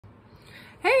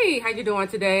Hey, how you doing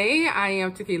today? I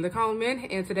am Tequila Coleman.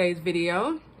 In today's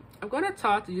video, I'm going to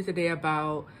talk to you today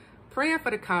about praying for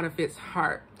the counterfeit's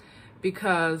heart,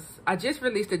 because I just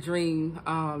released a dream,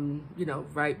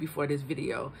 right before this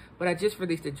video, but I just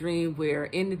released a dream where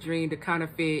in the dream, the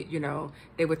counterfeit,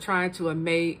 they were trying to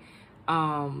make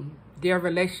their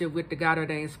relationship with the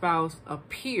God-ordained spouse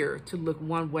appear to look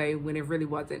one way when it really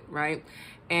wasn't, right?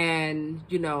 And,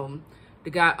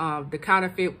 the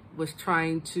counterfeit was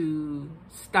trying to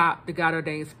stop the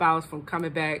God-ordained spouse from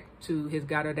coming back to his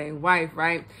God-ordained wife,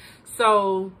 right?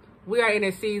 So we are in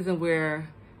a season where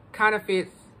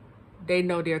counterfeits, they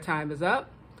know their time is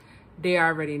up. They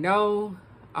already know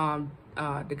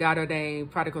the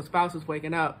God-ordained prodigal spouse is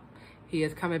waking up. He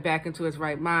is coming back into his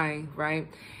right mind, right?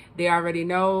 They already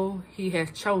know he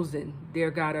has chosen their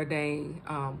God-ordained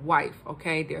wife,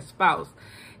 okay, their spouse.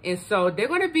 And so they're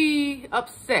going to be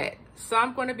upset.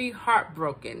 Some going to be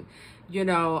heartbroken,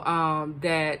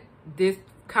 that this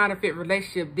counterfeit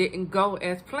relationship didn't go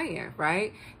as planned,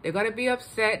 right? They're going to be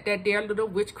upset that their little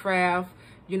witchcraft,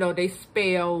 they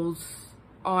spells,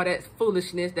 all that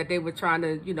foolishness that they were trying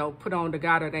to, put on the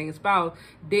God-ordained spouse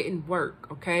didn't work,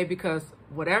 okay? Because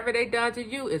whatever they done to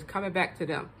you is coming back to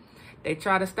them. They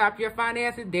try to stop your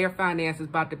finances, their finances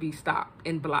about to be stopped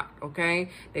and blocked, okay?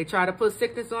 They try to put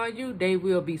sickness on you, they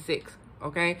will be sick,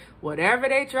 okay? Whatever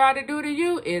they try to do to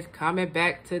you is coming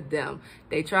back to them.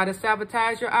 They try to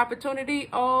sabotage your opportunity,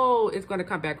 it's going to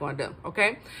come back on them,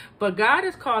 okay? But God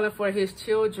is calling for his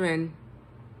children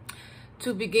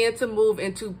to begin to move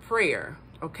into prayer,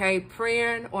 okay?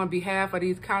 Praying on behalf of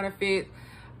these counterfeits.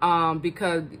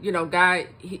 Because, God,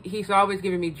 he's always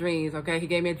giving me dreams, okay? He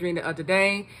gave me a dream the other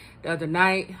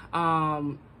night,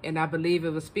 and I believe it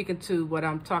was speaking to what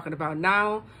I'm talking about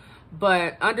now.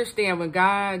 But understand, when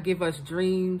God give us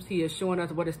dreams, he is showing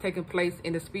us what is taking place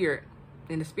in the spirit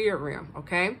realm,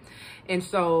 okay? And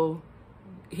so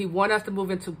he wants us to move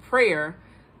into prayer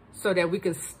so that we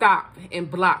can stop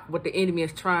and block what the enemy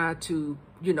is trying to,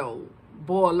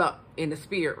 boil up in the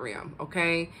spirit realm,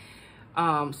 okay?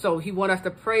 So he wants us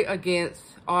to pray against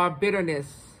all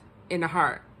bitterness in the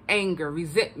heart, anger,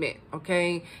 resentment,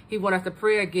 okay? He wants us to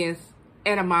pray against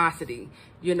animosity,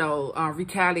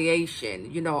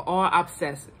 retaliation, all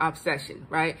obsession,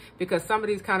 right? Because some of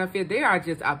these counterfeits, they are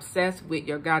just obsessed with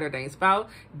your God-ordained spouse.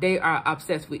 They are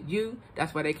obsessed with you.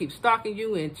 That's why they keep stalking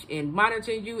you and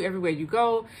monitoring you everywhere you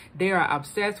go. They are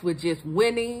obsessed with just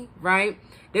winning, right?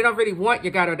 They don't really want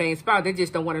your God-ordained spouse. They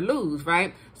just don't want to lose,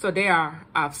 right? So they are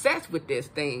obsessed with this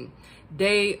thing.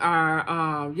 They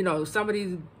are, some of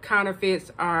these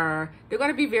counterfeits they're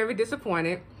going to be very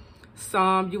disappointed.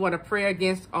 Some, you want to pray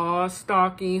against all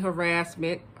stalking,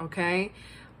 harassment, okay?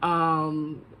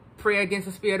 Pray against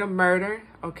the spirit of murder,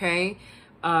 okay?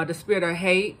 The spirit of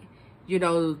hate,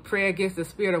 pray against the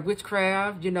spirit of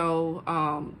witchcraft,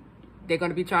 they're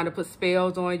going to be trying to put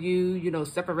spells on you,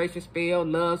 separation spell,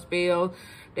 love spell.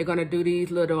 They're going to do these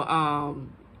little,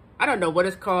 I don't know what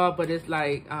it's called, but it's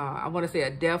like, I want to say a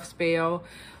death spell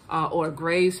or a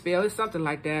grave spell. It's something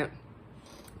like that.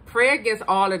 Pray against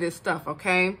all of this stuff,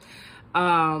 okay?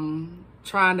 Trying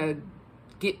to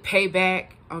get payback,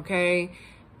 okay?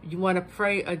 You want to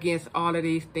pray against all of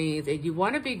these things, and you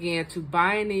want to begin to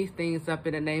bind these things up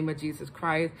in the name of Jesus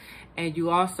Christ. And you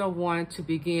also want to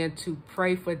begin to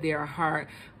pray for their heart.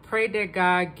 Pray that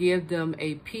God give them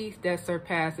a peace that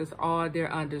surpasses all their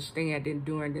understanding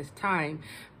during this time.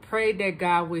 Pray that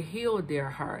God will heal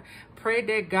their heart. Pray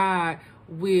that God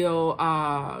will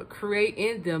create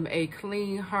in them a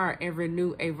clean heart and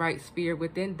renew a right spirit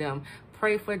within them.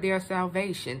 Pray for their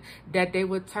salvation, that they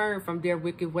would turn from their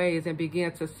wicked ways and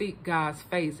begin to seek God's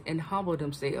face and humble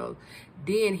themselves.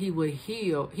 Then he will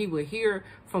hear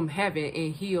from heaven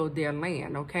and heal their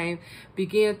land, okay?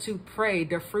 Begin to pray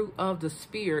the fruit of the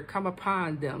Spirit come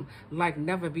upon them like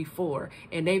never before,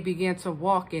 and they begin to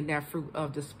walk in that fruit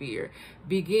of the Spirit.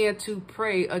 Begin to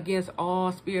pray against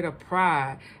all spirit of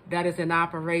pride that is in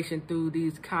operation through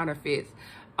these counterfeits.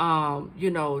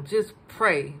 Just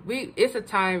pray. It's a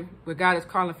time where God is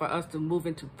calling for us to move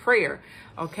into prayer,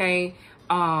 okay?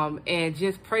 And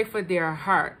just pray for their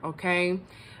heart, okay?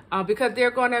 Because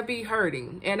they're going to be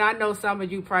hurting. And I know some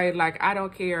of you probably like, I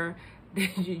don't care.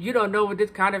 You don't know what this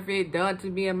counterfeit done to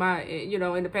me in my,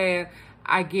 in the past.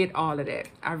 I get all of that.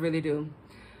 I really do.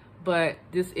 But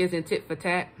this isn't tit for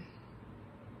tat.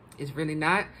 It's really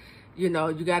not. You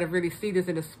got to really see this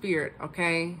in the spirit,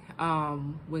 okay?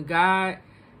 When God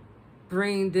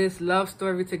bring this love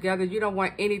story together, you don't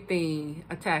want anything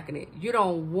attacking it. You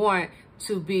don't want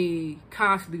to be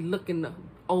constantly looking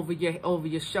over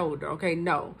your shoulder. Okay,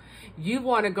 no. You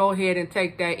want to go ahead and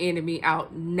take that enemy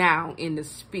out now in the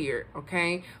spirit.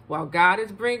 Okay, while God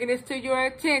is bringing this to your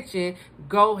attention,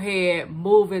 go ahead,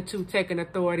 move into taking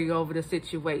authority over the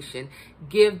situation.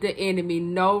 Give the enemy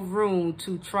no room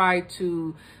to try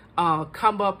to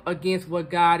come up against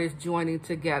what God is joining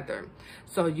together.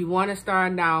 So you want to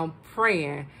start now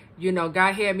praying. You know,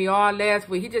 God had me all last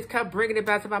week. He just kept bringing it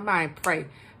back to my mind. Pray.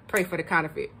 Pray for the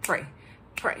counterfeit. Pray.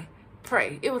 Pray.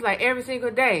 Pray. It was like every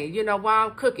single day. You know, while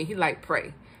I'm cooking, he like,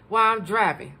 pray. While I'm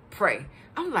driving, pray.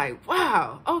 I'm like,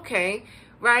 wow, okay,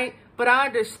 right? But I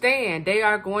understand they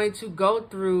are going to go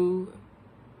through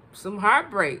some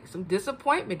heartbreak, some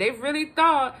disappointment. They really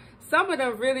thought, some of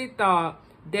them really thought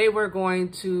they were going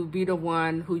to be the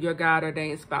one who your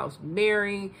God-ordained spouse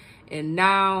marry, and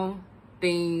now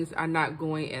things are not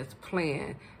going as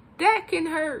planned. That can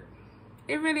hurt.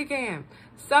 It really can.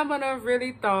 Some of them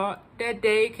really thought that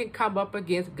they can come up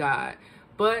against God,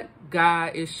 but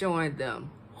God is showing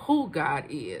them who God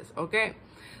is, okay?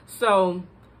 So,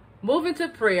 moving to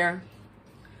prayer,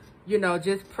 you know,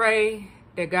 just pray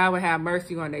that God will have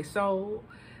mercy on their soul.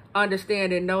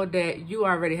 Understand and know that you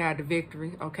already had the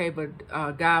victory, okay? But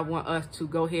God wants us to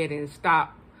go ahead and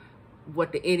stop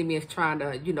what the enemy is trying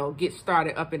to, you know, get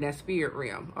started up in that spirit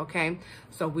realm, okay?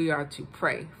 So we are to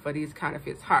pray for these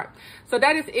counterfeits' heart. So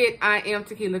that is it. I am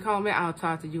Tequila Coleman. I'll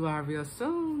talk to you all real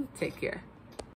soon. Take care.